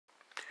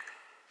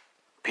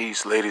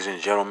Peace, ladies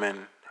and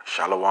gentlemen.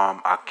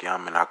 Shalom,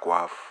 Akyam, and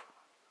Akwaf.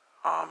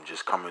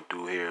 Just coming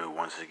through here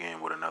once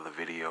again with another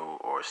video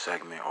or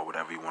segment or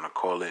whatever you want to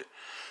call it.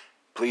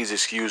 Please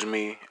excuse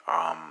me.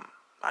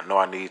 I know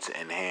I need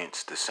to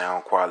enhance the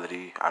sound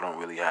quality. I don't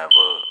really have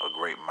a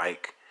great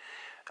mic.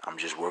 I'm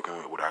just working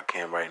with what I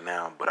can right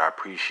now, but I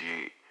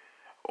appreciate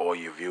all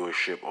your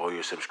viewership, all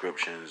your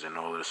subscriptions, and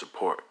all of the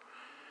support.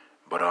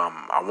 But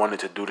I wanted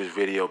to do this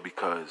video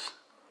because,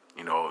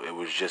 it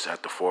was just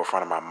at the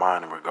forefront of my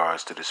mind in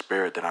regards to the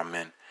spirit that I'm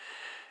in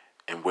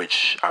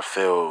which I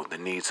feel the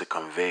need to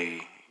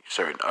convey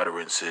certain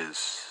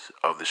utterances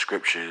of the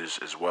scriptures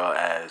as well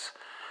as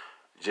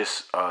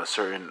just a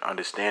certain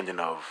understanding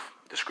of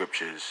the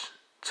scriptures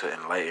to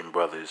enlighten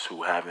brothers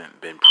who haven't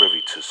been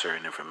privy to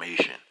certain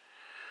information.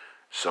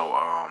 So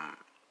I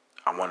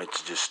wanted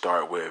to just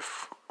start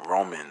with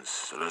Romans.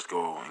 So let's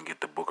go and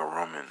get the book of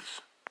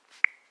Romans.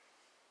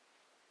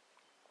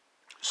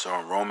 So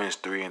in Romans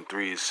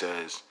 3:3 it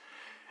says,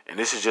 and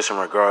this is just in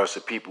regards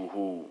to people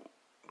who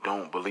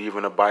don't believe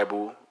in the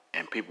Bible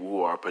and people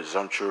who are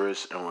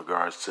presumptuous in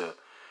regards to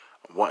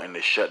wanting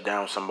to shut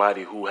down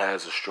somebody who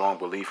has a strong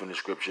belief in the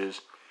scriptures.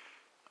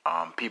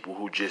 People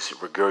who just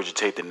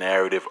regurgitate the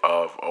narrative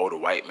of, oh, the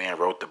white man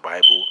wrote the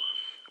Bible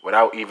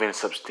without even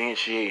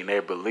substantiating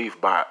their belief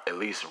by at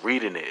least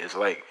reading it. It's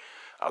like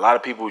a lot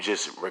of people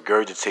just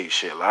regurgitate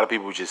shit. A lot of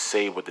people just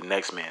say what the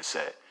next man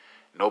said.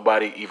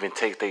 Nobody even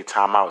takes their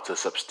time out to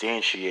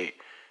substantiate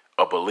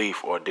a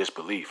belief or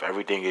disbelief.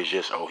 Everything is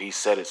just, oh, he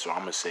said it, so I'm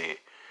going to say it.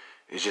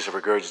 It's just a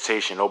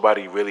regurgitation.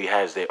 Nobody really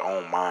has their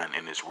own mind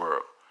in this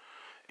world,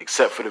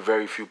 except for the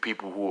very few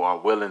people who are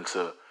willing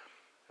to,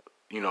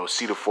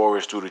 see the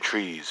forest through the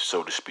trees,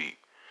 so to speak.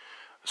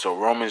 So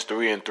Romans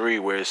 3:3,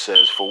 where it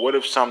says, for what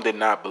if some did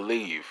not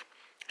believe?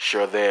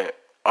 Shall their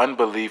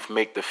unbelief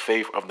make the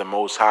faith of the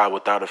Most High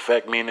without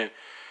effect? Meaning,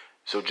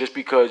 so just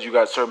because you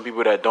got certain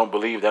people that don't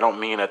believe, that don't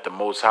mean that the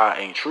Most High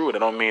ain't true. That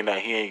don't mean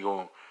that he ain't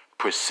going to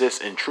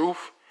persist in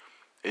truth.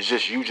 It's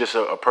just you just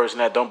a person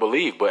that don't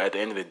believe. But at the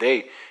end of the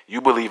day, you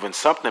believe in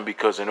something,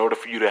 because in order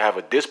for you to have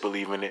a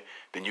disbelief in it,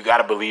 then you got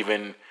to believe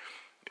in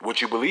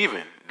what you believe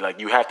in. Like,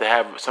 you have to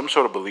have some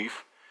sort of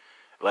belief.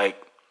 Like,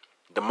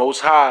 the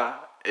Most High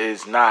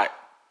is not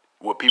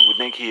what people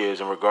think he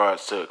is in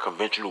regards to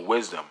conventional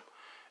wisdom.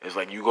 It's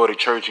like you go to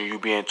church and you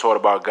being taught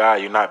about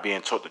God, you're not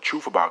being taught the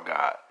truth about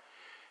God.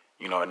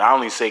 And I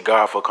only say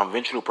God for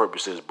conventional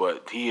purposes,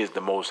 but he is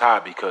the Most High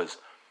because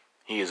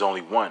he is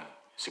only one.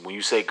 See, when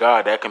you say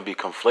God, that can be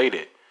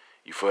conflated.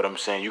 You feel what I'm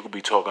saying? You could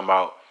be talking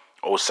about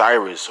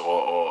Osiris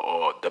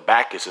or the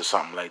Bacchus or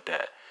something like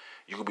that.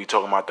 You could be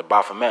talking about the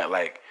Baphomet.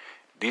 Like,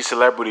 these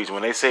celebrities,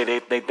 when they say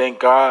they thank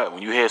God,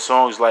 when you hear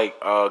songs like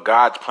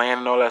God's Plan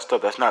and all that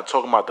stuff, that's not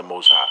talking about the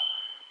Most High,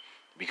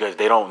 because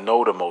they don't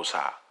know the Most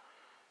High.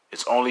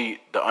 It's only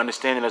the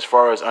understanding, as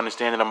far as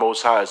understanding the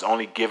Most High, is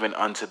only given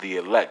unto the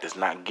elect. It's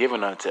not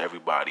given unto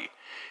everybody.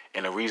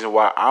 And the reason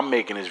why I'm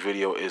making this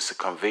video is to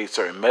convey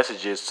certain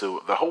messages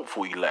to the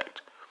hopeful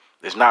elect.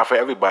 It's not for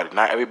everybody.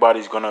 Not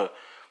everybody's going to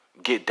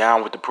get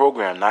down with the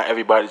program. Not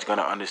everybody's going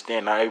to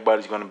understand. Not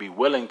everybody's going to be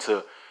willing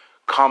to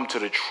come to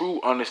the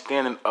true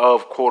understanding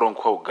of quote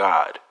unquote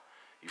God.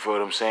 You feel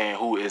what I'm saying?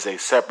 Who is a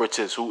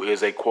separatist, who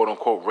is a quote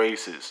unquote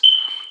racist,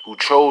 who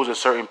chose a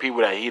certain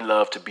people that he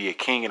loved to be a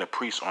king and a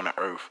priest on the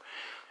earth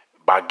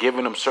by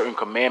giving them certain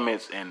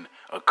commandments and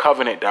a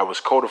covenant that was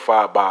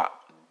codified by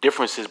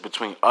differences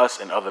between us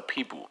and other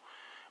people,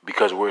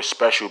 because we're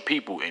special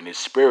people and it's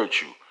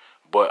spiritual.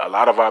 But a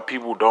lot of our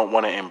people don't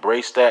want to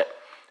embrace that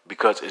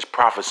because it's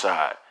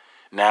prophesied.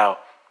 Now,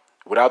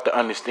 without the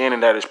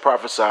understanding that it's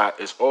prophesied,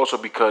 it's also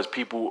because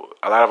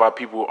a lot of our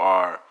people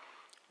are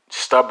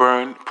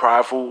stubborn,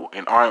 prideful,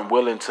 and aren't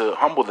willing to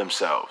humble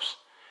themselves.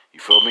 You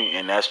feel me?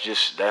 And that's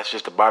just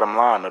the bottom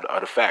line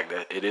of the fact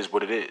that it is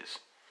what it is.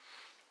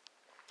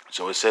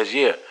 So it says,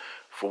 yeah,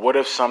 for what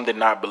if some did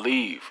not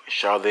believe?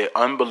 Shall their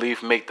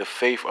unbelief make the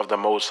faith of the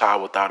Most High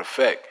without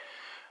effect?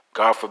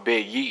 God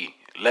forbid ye.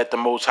 Let the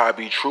Most High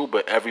be true,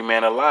 but every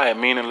man a liar.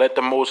 Meaning, let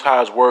the Most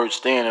High's word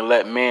stand, and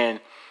let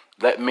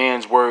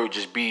man's word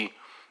just be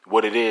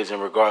what it is in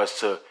regards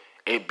to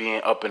it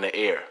being up in the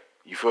air.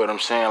 You feel what I'm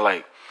saying?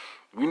 Like,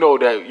 we know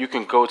that you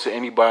can go to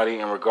anybody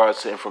in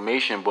regards to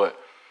information, but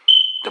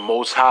the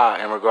Most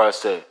High, in regards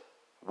to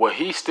what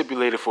he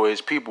stipulated for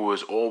his people,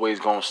 is always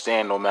going to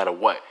stand no matter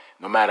what.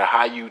 No matter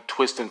how you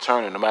twist and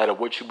turn it, no matter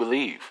what you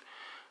believe.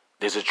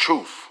 There's a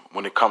truth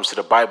when it comes to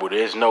the Bible.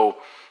 There's no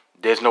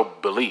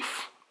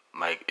belief.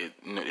 Like,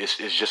 it's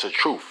just a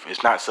truth.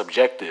 It's not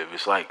subjective.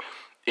 It's like,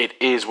 it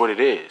is what it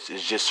is.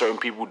 It's just certain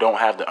people don't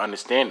have to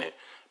understand it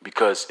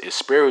because it's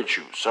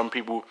spiritual. Certain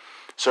people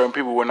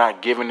were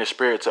not given the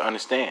spirit to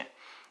understand.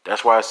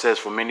 That's why it says,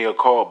 for many are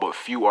called, but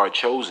few are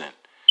chosen.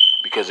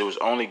 Because it was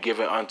only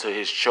given unto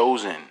his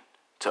chosen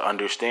to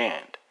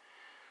understand.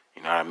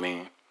 You know what I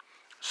mean?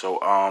 So,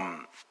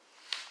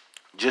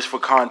 just for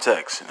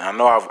context, and I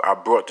know I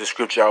brought the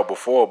scripture out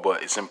before,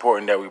 but it's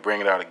important that we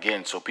bring it out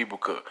again so people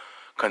could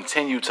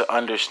continue to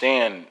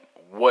understand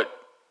what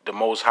the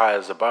Most High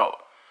is about.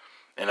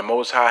 And the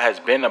Most High has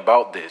been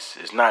about this.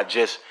 It's not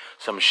just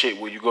some shit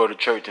where you go to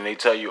church and they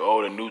tell you,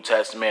 oh, the New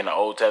Testament and the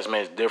Old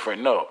Testament is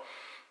different. No.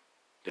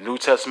 The New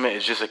Testament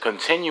is just a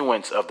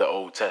continuance of the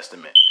Old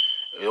Testament.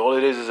 All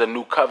it is a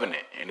new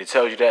covenant. And it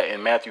tells you that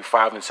in Matthew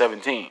 5 and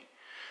 17.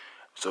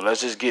 So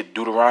let's just get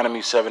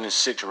Deuteronomy 7 and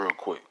 6 real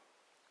quick.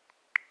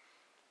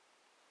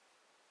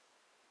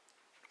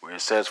 Where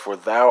it says, for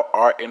thou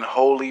art an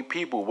holy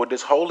people. What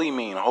does holy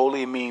mean?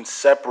 Holy means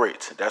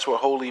separate. That's what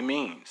holy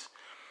means.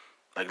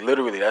 Like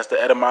literally, that's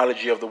the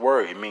etymology of the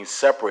word. It means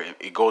separate.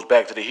 It goes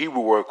back to the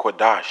Hebrew word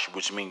kodash,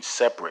 which means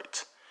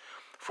separate.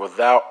 For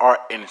thou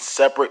art in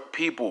separate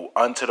people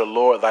unto the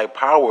Lord thy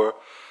power.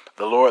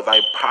 The Lord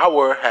thy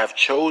power hath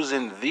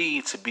chosen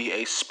thee to be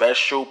a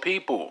special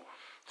people.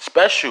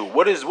 Special.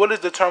 What is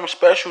the term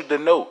special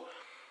denote?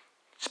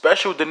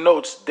 Special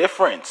denotes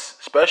difference.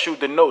 Special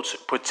denotes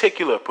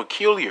particular,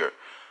 peculiar.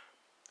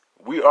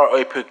 We are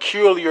a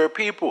peculiar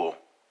people.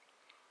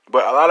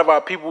 But a lot of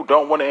our people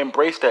don't want to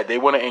embrace that. They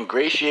want to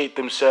ingratiate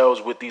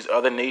themselves with these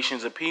other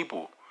nations of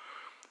people.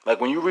 Like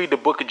when you read the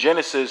book of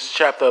Genesis,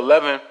 chapter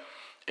 11,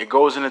 it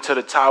goes into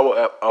the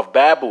Tower of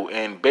Babel.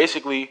 And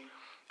basically,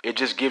 it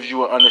just gives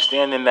you an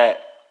understanding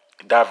that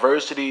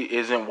diversity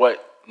isn't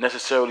what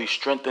necessarily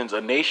strengthens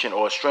a nation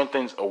or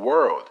strengthens a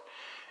world.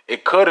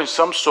 It could in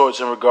some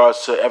sorts in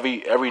regards to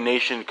every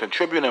nation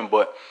contributing,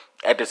 but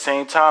at the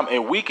same time,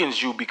 it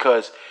weakens you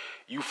because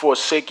you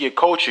forsake your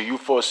culture, you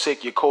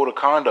forsake your code of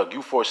conduct,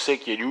 you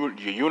forsake your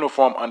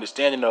uniform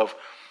understanding of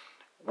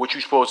what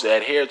you're supposed to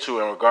adhere to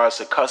in regards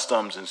to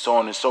customs and so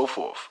on and so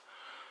forth.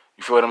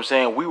 You feel what I'm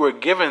saying? We were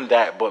given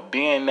that, but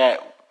being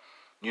that,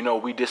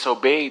 we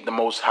disobeyed the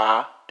Most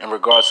High in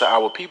regards to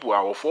our people,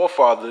 our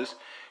forefathers,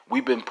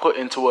 we've been put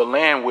into a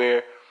land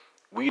where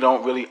we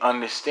don't really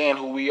understand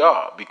who we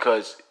are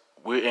because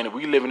we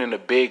living in a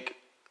big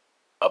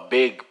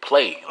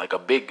play, like a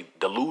big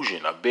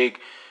delusion,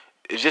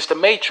 it's just the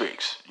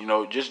matrix,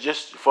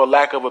 just for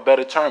lack of a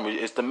better term,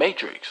 it's the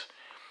matrix.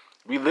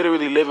 We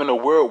literally live in a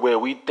world where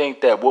we think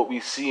that what we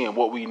see and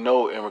what we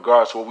know in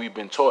regards to what we've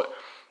been taught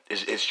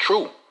is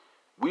true.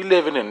 We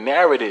live in a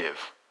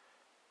narrative.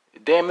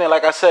 Damn man,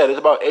 like I said, it's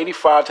about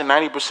 85 to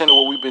 90% of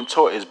what we've been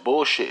taught is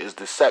bullshit, is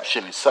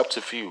deception, is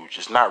subterfuge.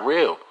 It's not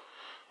real.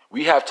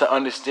 We have to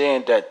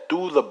understand that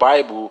through the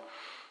Bible,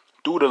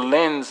 through the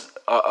lens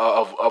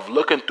of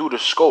looking through the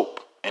scope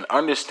and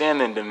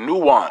understanding the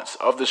nuance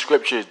of the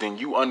scriptures, then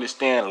you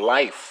understand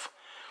life.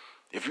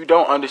 If you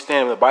don't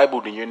understand the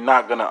Bible, then you're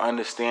not going to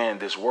understand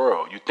this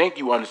world. You think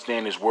you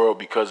understand this world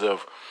because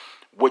of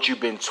what you've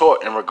been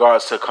taught in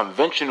regards to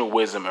conventional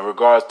wisdom, in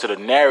regards to the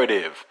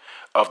narrative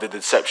of the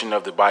deception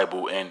of the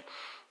Bible and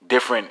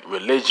different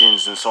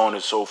religions and so on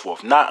and so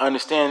forth. Not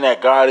understanding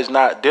that God is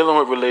not dealing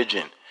with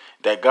religion,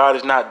 that God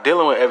is not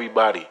dealing with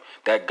everybody,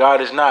 that God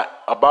is not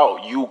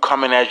about you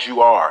coming as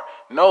you are.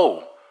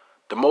 No,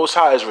 the Most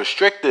High is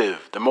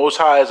restrictive. The Most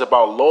High is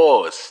about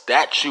laws,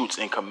 statutes,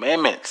 and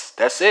commandments.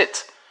 That's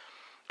it.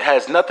 It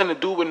has nothing to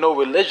do with no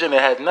religion.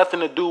 It has nothing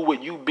to do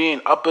with you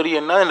being uppity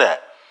and none of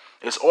that.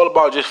 It's all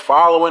about just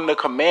following the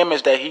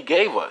commandments that he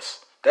gave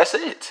us. That's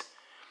it.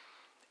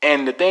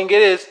 And the thing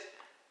is,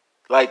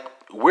 like,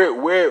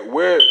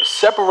 we're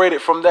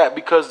separated from that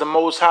because the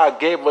Most High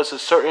gave us a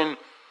certain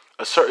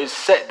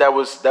set that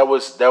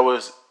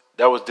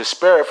was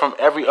disparate from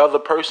every other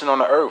person on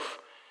the earth.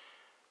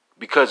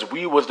 Because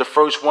we was the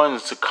first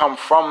ones to come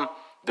from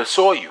the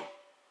soil.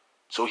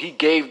 So he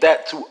gave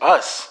that to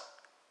us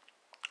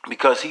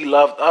because he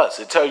loved us.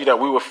 It tells you that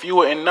we were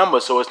fewer in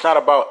number, so it's not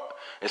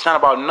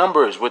about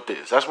numbers with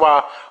this. That's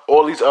why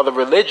all these other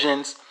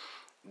religions,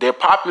 they're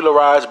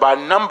popularized by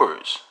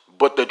numbers.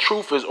 But the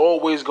truth is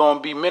always going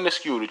to be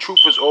minuscule. The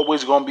truth is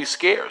always going to be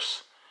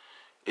scarce.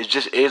 It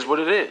just is what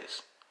it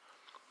is.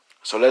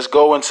 So let's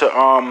go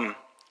into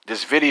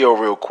this video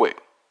real quick.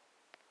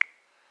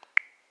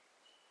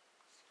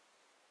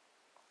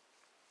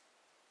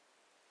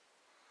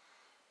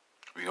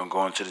 We're going to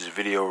go into this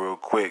video real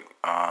quick.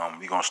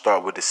 We're going to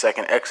start with the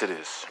second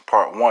Exodus,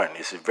 part 1.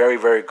 It's a very,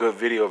 very good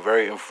video,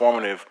 very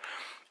informative,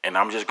 and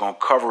I'm just going to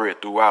cover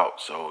it throughout.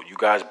 So you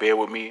guys bear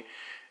with me.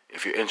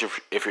 If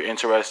you're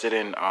interested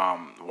in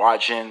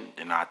watching,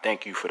 then I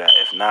thank you for that.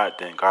 If not,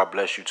 then God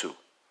bless you too.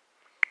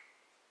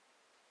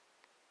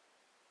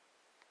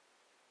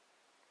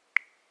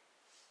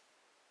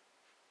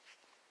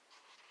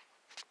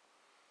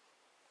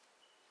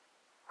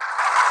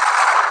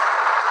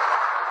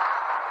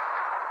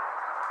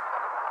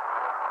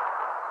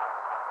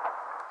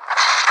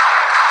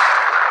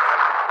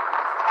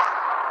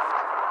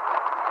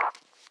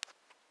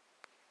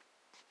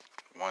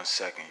 One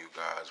second, you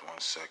guys. 1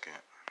 second.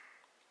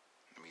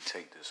 Let me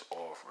take this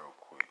off real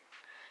quick.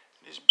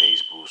 This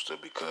bass booster,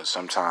 because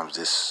sometimes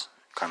this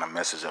kind of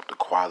messes up the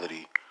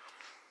quality,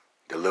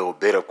 the little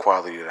bit of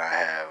quality that I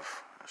have.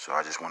 So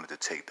I just wanted to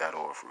take that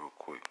off real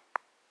quick.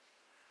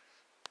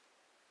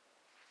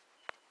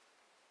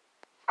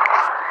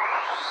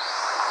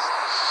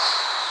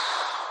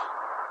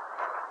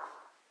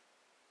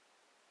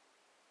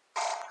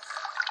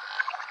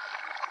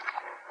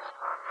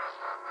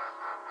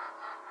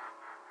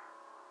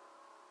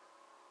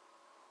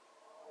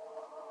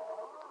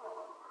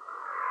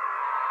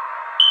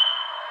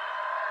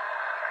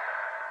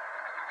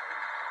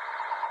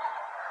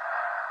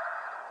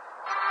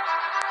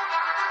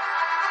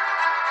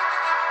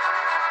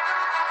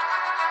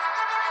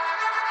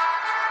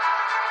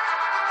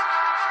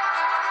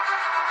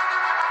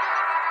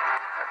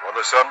 When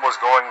the sun was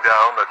going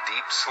down, a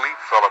deep sleep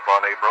fell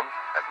upon Abram,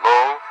 and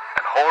lo,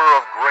 an horror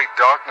of great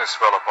darkness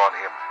fell upon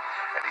him.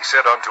 And he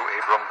said unto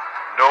Abram,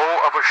 Know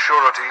of a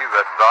surety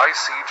that thy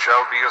seed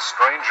shall be a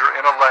stranger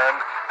in a land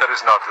that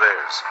is not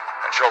theirs,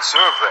 and shall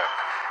serve them,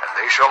 and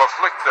they shall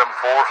afflict them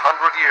 400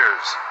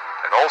 years.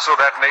 And also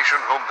that nation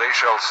whom they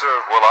shall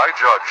serve will I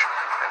judge,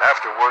 and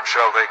afterward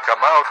shall they come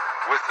out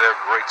with their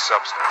great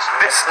substance.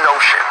 This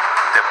notion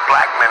that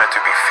black men are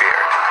to be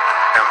feared,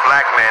 and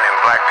black men and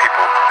black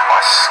people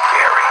are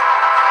scary,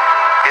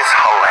 is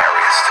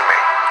hilarious to me.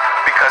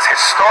 Because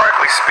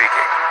historically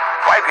speaking,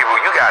 white people,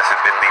 you guys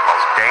have been the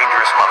most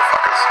dangerous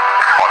motherfuckers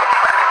on the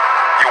planet.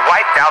 You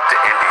wiped out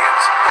the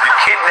Indians. You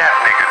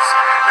kidnapped niggas.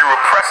 You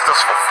repressed us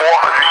for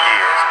 400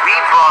 years. We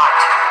brought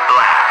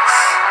blacks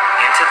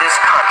into this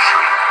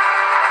country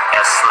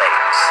as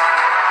slaves.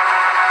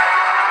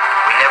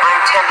 We never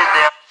intended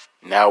them.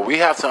 Now, we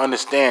have to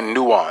understand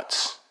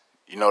nuance.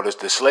 You know,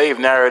 the slave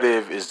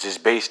narrative is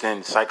just based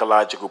in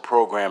psychological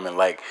programming.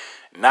 Like,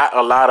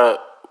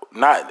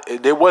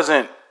 there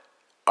wasn't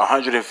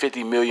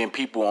 150 million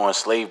people on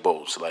slave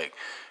boats. Like,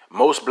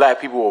 most black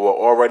people were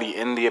already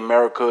in the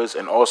Americas,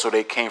 and also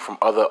they came from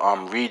other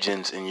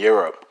regions in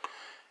Europe.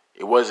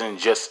 It wasn't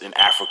just in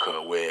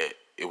Africa where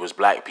it was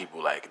black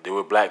people. Like, there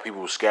were black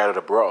people scattered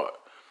abroad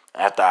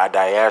after our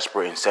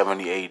diaspora in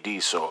 70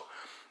 AD. So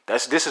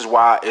this is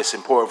why it's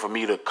important for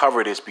me to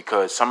cover this,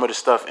 because some of the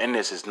stuff in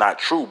this is not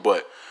true,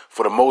 but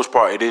for the most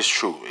part it is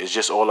true. It's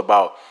just all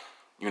about,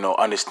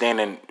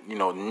 understanding,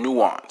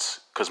 nuance,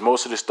 because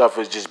most of the stuff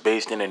is just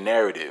based in a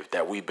narrative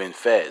that we've been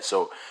fed.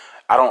 So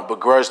I don't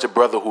begrudge the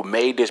brother who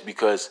made this,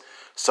 because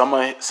some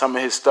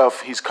of his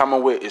stuff he's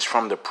coming with is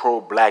from the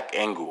pro-black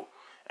angle.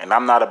 And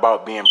I'm not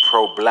about being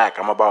pro-black.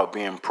 I'm about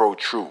being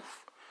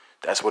pro-truth.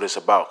 That's what it's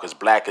about, because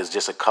black is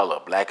just a color.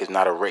 Black is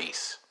not a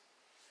race.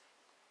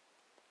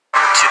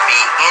 To be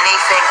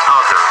anything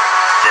other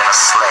than a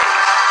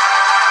slave.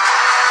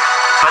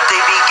 But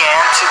they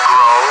began to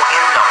grow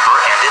in number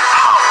and in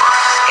power,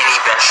 and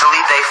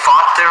eventually they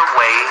fought their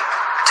way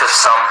to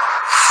some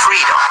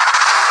freedom.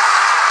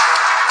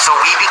 So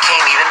we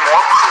became even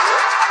more cruel,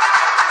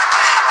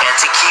 and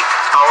to keep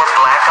our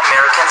black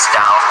Americans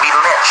down, we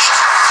lynched.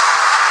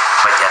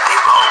 But yet they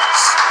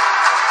rose.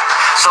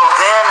 So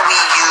then we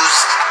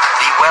used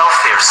the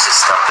welfare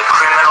system, the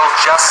criminal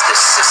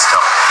justice system,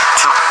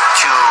 to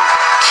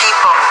keep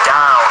them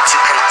down, to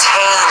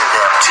contain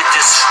them, to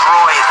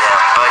destroy them.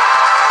 But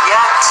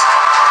yet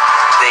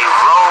they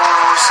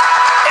rose,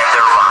 and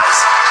they're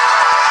rising.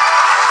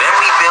 Then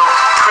we built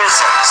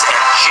prisons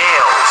and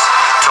jails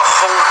to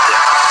hold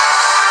them.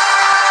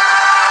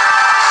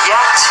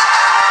 Yet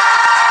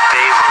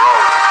they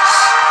rose.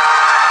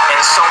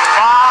 And so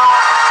now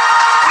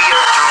we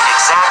are doing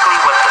exactly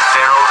what the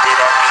Pharaoh did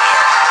at the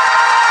end,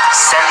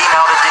 sending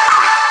out a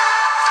decree.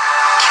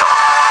 Kill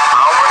them.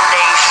 Our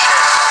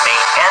nation may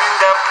end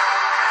up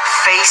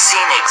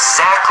facing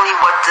exactly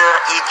what the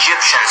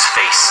Egyptians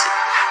faced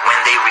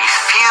when they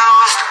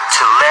refused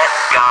to let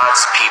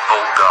God's people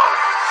go.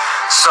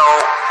 So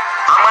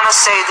I'm going to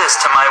say this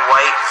to my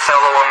white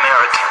fellow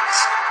Americans,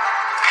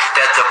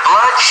 that the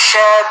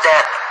bloodshed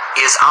that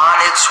is on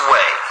its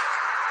way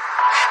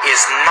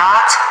is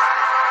not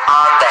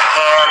on the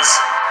hands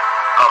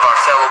of our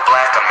fellow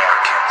black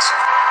Americans,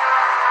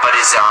 but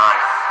is on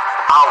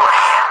our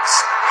hands.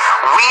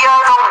 We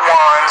are the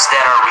ones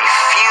that are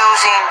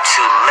refusing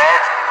to let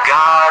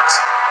God's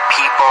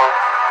people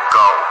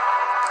go.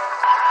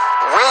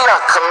 We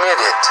are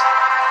committed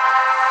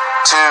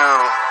to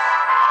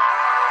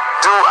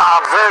do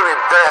our very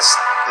best,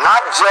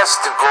 not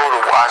just to go to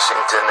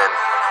Washington and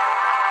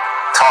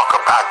talk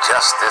about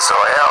justice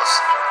or else,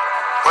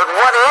 but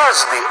what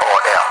is the or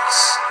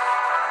else?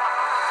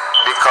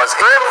 Because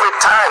every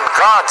time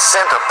God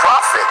sent a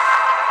prophet,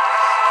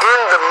 in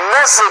the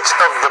message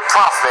of the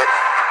prophet,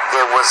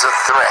 there was a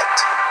threat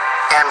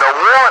and a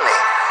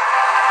warning.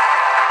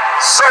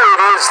 So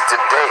it is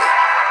today.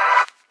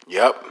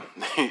 Yep.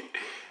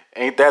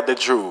 Ain't that the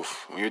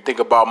truth? When you think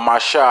about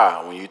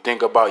Masha, when you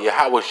think about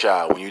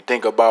Yahawashah, when you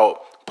think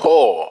about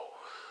Paul,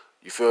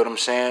 you feel what I'm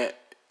saying?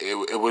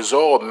 It was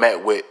all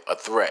met with a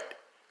threat.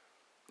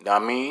 You know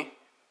what I mean?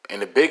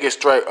 And the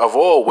biggest threat of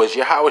all was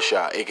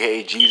Yahawashah,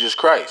 a.k.a. Jesus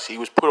Christ. He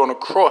was put on a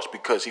cross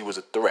because he was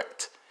a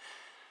threat.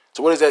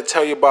 So what does that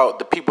tell you about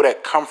the people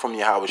that come from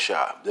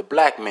Yahawashah, the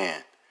black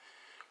man?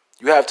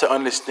 You have to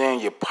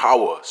understand your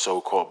power,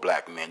 so-called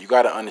black man. You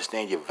got to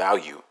understand your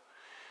value.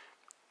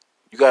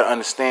 You got to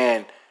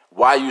understand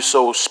why you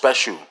so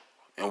special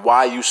and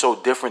why you so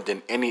different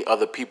than any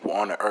other people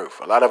on the earth.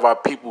 A lot of our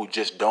people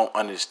just don't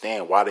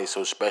understand why they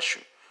so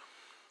special.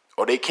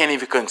 Or they can't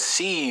even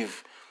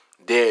conceive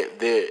their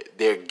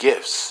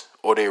gifts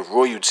or their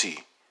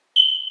royalty.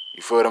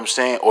 You feel what I'm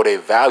saying? Or their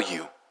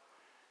value.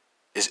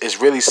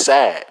 It's really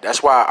sad.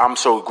 That's why I'm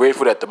so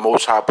grateful that the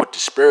Most High put the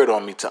spirit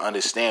on me to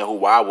understand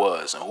who I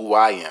was and who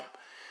I am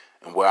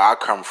and where I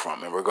come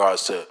from in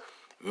regards to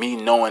me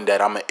knowing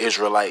that I'm an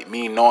Israelite,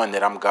 me knowing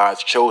that I'm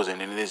God's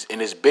chosen. And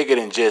it's bigger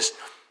than just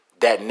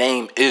that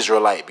name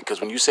Israelite, because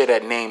when you say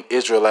that name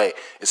Israelite,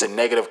 it's a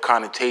negative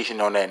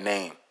connotation on that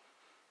name.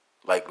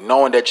 Like,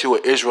 knowing that you're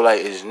an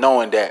Israelite is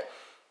knowing that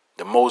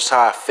the Most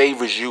High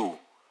favors you,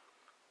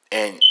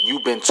 and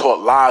you've been taught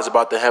lies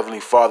about the Heavenly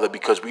Father,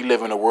 because we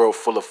live in a world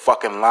full of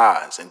fucking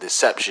lies and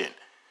deception,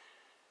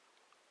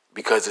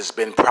 because it's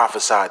been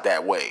prophesied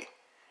that way.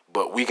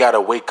 But we got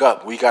to wake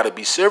up. We got to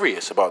be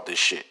serious about this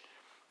shit.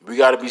 We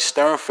got to be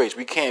stern-faced.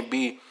 We can't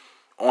be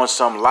on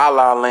some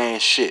la-la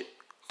land shit,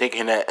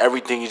 thinking that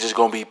everything is just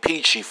going to be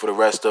peachy for the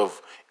rest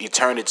of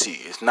eternity.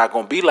 It's not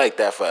going to be like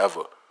that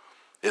forever.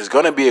 There's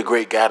going to be a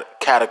great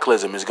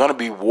cataclysm. It's going to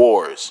be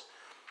wars.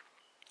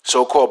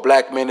 So-called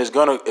black men is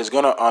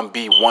gonna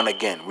be one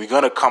again. We're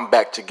going to come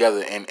back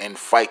together and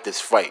fight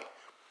this fight.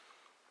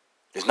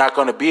 It's not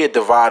going to be a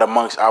divide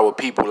amongst our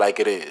people like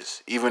it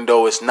is, even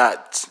though it's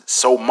not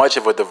so much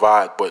of a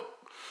divide. But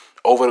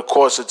over the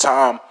course of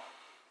time,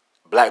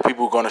 black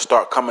people are going to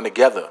start coming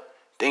together.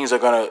 Things are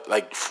going to,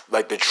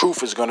 like the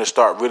truth is going to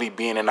start really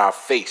being in our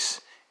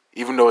face,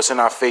 even though it's in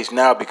our face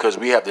now because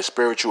we have the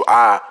spiritual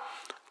eye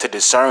to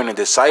discern and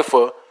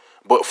decipher.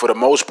 But for the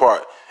most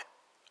part,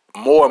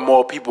 more and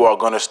more people are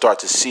going to start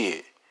to see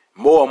it.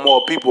 More and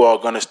more people are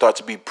going to start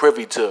to be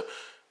privy to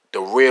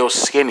the real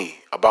skinny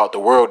about the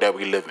world that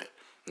we live in.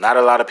 Not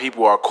a lot of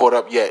people are caught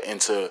up yet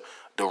into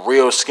the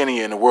real skinny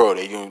in the world.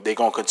 They're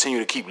going to continue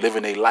to keep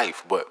living their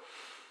life. But,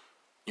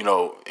 in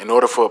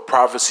order for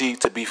prophecy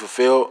to be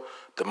fulfilled,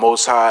 the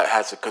Most High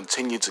has to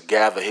continue to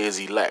gather his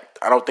elect.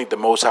 I don't think the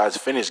Most High has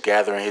finished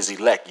gathering his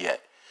elect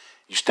yet.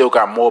 You still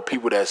got more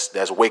people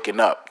that's waking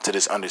up to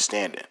this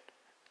understanding.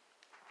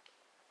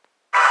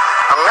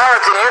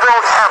 America, you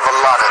don't have a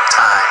lot of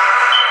time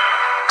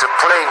to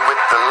play with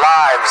the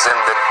lives and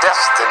the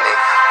destiny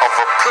of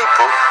a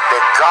people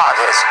that God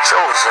has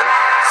chosen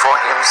for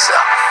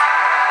himself.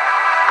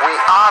 We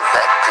are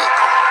that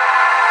people.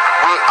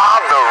 We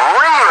are the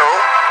real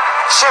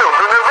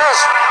children of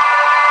Israel.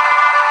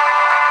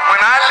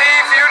 When I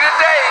leave you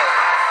today,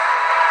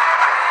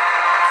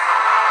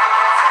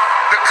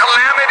 the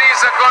calamities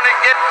are going to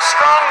get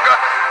stronger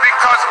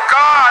because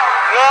God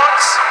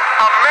wants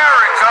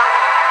America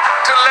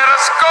to let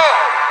us go.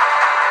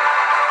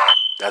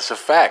 That's a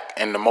fact.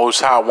 And the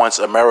Most High wants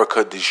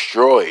America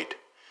destroyed.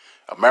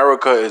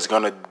 America is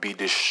going to be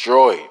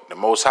destroyed. The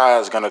Most High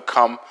is going to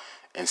come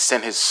and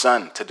send his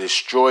son to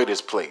destroy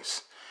this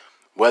place.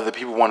 Whether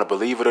people want to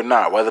believe it or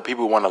not, whether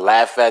people want to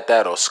laugh at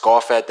that or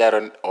scoff at that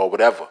or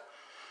whatever.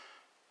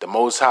 The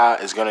Most High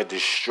is going to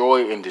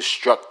destroy and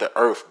destruct the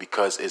earth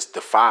because it's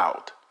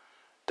defiled.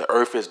 The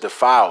earth is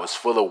defiled. It's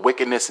full of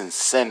wickedness and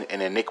sin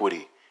and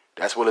iniquity.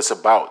 That's what it's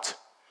about.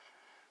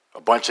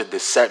 A bunch of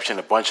deception,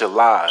 a bunch of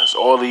lies.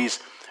 All these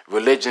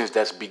religions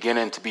that's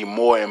beginning to be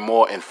more and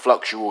more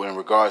influxual in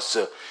regards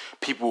to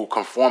people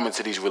conforming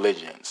to these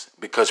religions.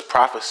 Because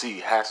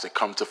prophecy has to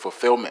come to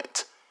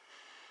fulfillment.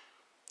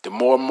 The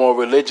more and more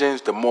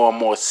religions, the more and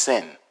more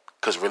sin.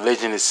 Because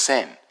religion is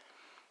sin.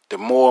 The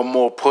more and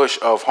more push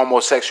of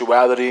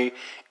homosexuality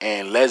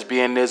and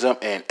lesbianism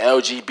and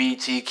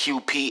LGBTQPACT,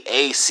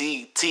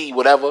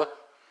 whatever.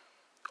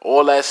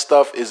 All that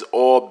stuff is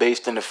all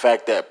based on the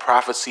fact that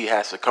prophecy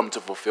has to come to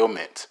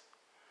fulfillment.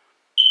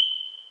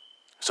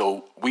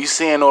 So we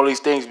seeing all these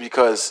things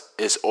because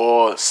it's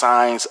all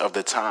signs of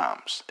the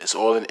times. It's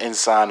all an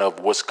ensign of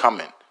what's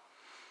coming.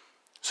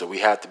 So we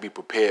have to be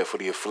prepared for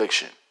the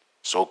affliction.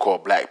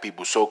 So-called black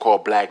people,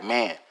 so-called black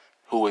man,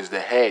 who is the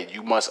head.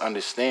 You must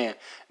understand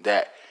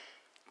that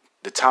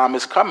the time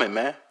is coming,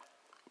 man.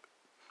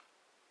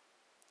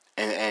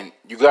 And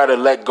you got to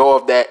let go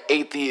of that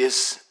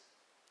atheist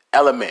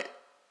element.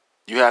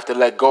 You have to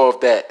let go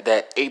of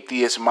that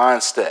atheist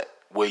mindset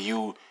where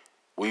you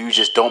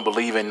just don't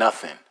believe in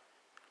nothing.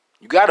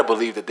 You got to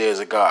believe that there's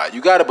a God.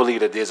 You got to believe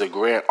that there's a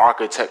grand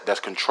architect that's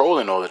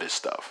controlling all of this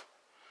stuff.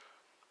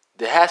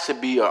 There has to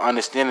be an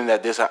understanding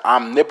that there's an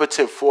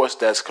omnipotent force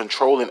that's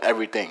controlling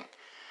everything.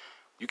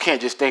 You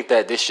can't just think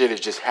that this shit is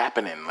just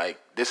happening. Like,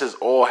 this is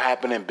all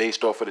happening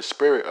based off of the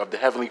spirit of the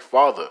Heavenly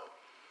Father.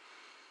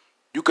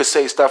 You could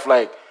say stuff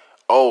like,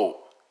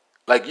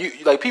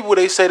 people,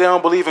 they say they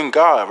don't believe in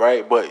God,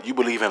 right? But you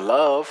believe in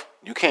love.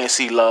 You can't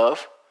see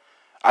love.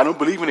 I don't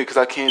believe in it because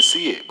I can't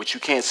see it. But you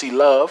can't see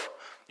love.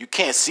 You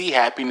can't see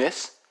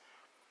happiness.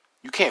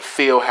 You can't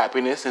feel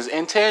happiness. It's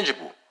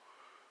intangible.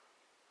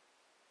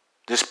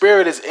 The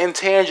spirit is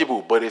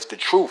intangible, but it's the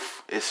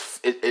truth.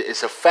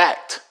 It's a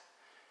fact.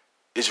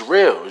 It's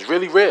real. It's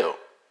really real.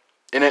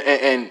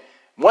 And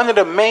one of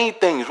the main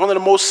things, one of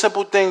the most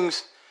simple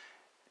things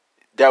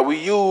that we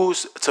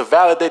use to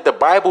validate the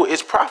Bible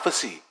is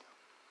prophecy.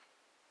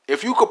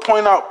 If you could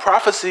point out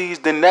prophecies,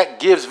 then that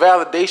gives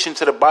validation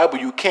to the Bible.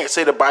 You can't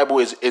say the Bible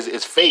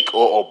is fake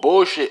or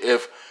bullshit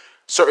if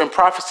certain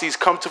prophecies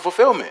come to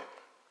fulfillment.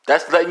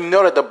 That's letting you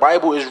know that the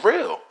Bible is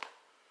real.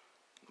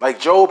 Like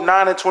Job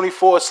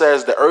 9:24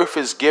 says, the earth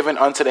is given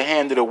unto the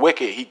hand of the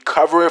wicked. He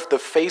covereth the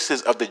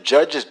faces of the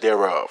judges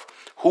thereof.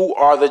 Who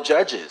are the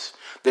judges?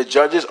 The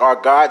judges are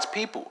God's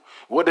people.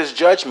 What does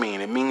judge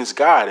mean? It means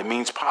God. It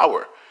means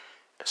power.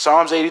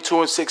 Psalms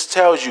 82:6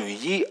 tells you,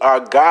 ye are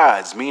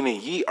gods,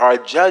 meaning ye are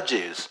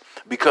judges,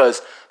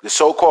 because the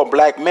so-called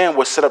black man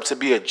was set up to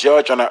be a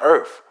judge on the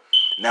earth.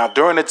 Now,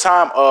 during the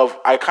time of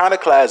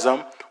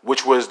iconoclasm,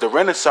 which was the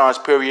Renaissance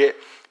period,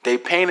 they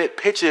painted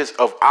pictures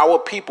of our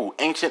people,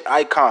 ancient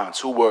icons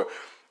who were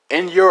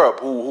in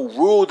Europe, who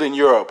ruled in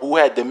Europe, who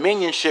had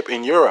dominionship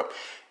in Europe.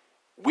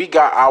 We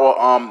got our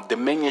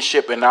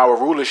dominionship and our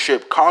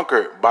rulership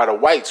conquered by the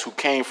whites who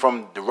came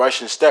from the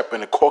Russian steppe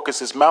and the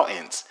Caucasus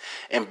Mountains.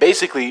 And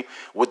basically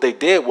what they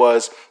did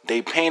was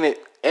they painted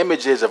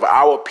images of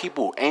our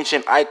people,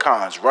 ancient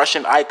icons,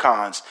 Russian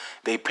icons.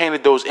 They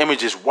painted those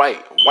images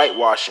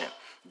whitewashing.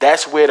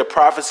 That's where the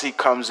prophecy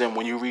comes in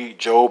when you read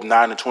Job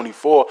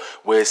 9:24,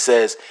 where it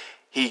says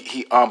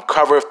he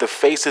covereth the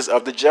faces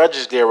of the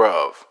judges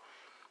thereof.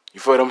 You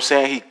feel what I'm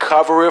saying? He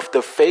covereth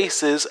the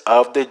faces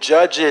of the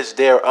judges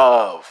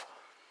thereof.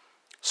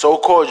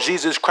 So-called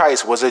Jesus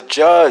Christ was a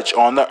judge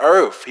on the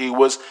earth. He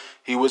was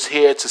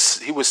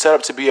set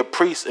up to be a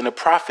priest and a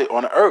prophet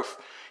on the earth.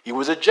 He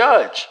was a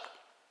judge.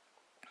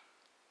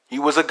 He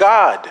was a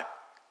God.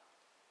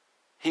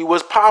 He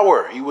was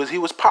power. He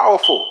was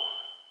powerful.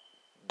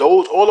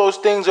 All those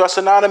things are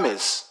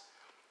synonymous.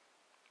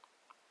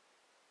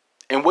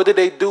 And what did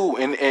they do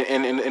in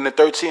the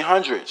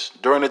 1300s?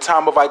 During the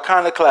time of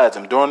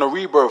iconoclasm, during the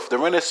rebirth, the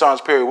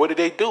Renaissance period, what did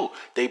they do?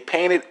 They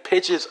painted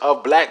pictures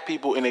of black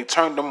people and they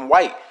turned them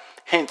white.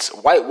 Hence,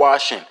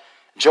 whitewashing.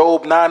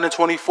 Job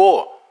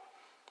 9:24.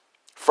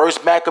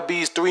 First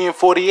Maccabees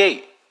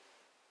 3:48.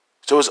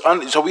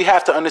 So we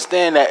have to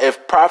understand that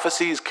if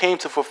prophecies came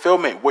to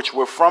fulfillment, which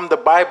were from the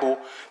Bible,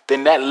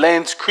 then that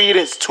lends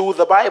credence to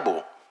the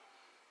Bible,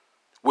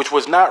 which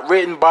was not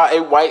written by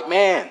a white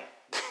man.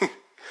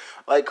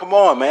 Like, come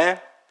on, man.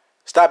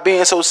 Stop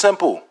being so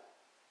simple.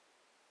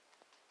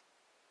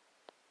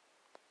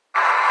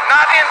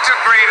 Not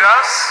integrate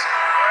us.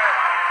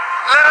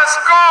 Let us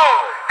go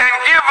and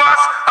give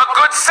us a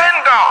good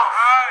send-off.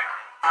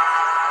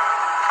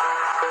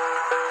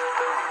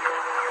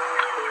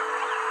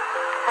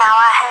 Now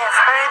I have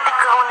heard the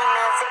groaning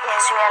of the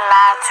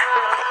Israelites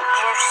whom the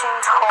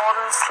Egyptians hold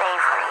in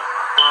slavery.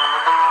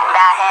 And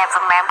I have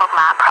remembered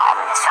my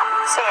promise.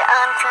 Say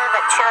unto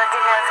the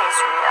children of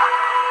Israel,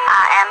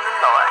 I am the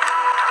Lord.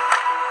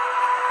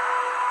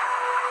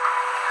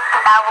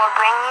 And I will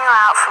bring you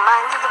out from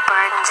under the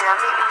burdens of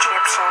the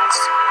Egyptians,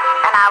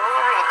 and I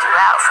will rid you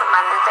out from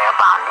under their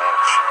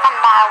bondage. And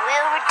I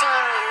will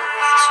redeem you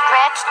with a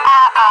stretched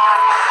out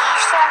arm, and ye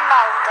shall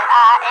know that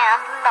I am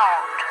the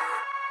Lord.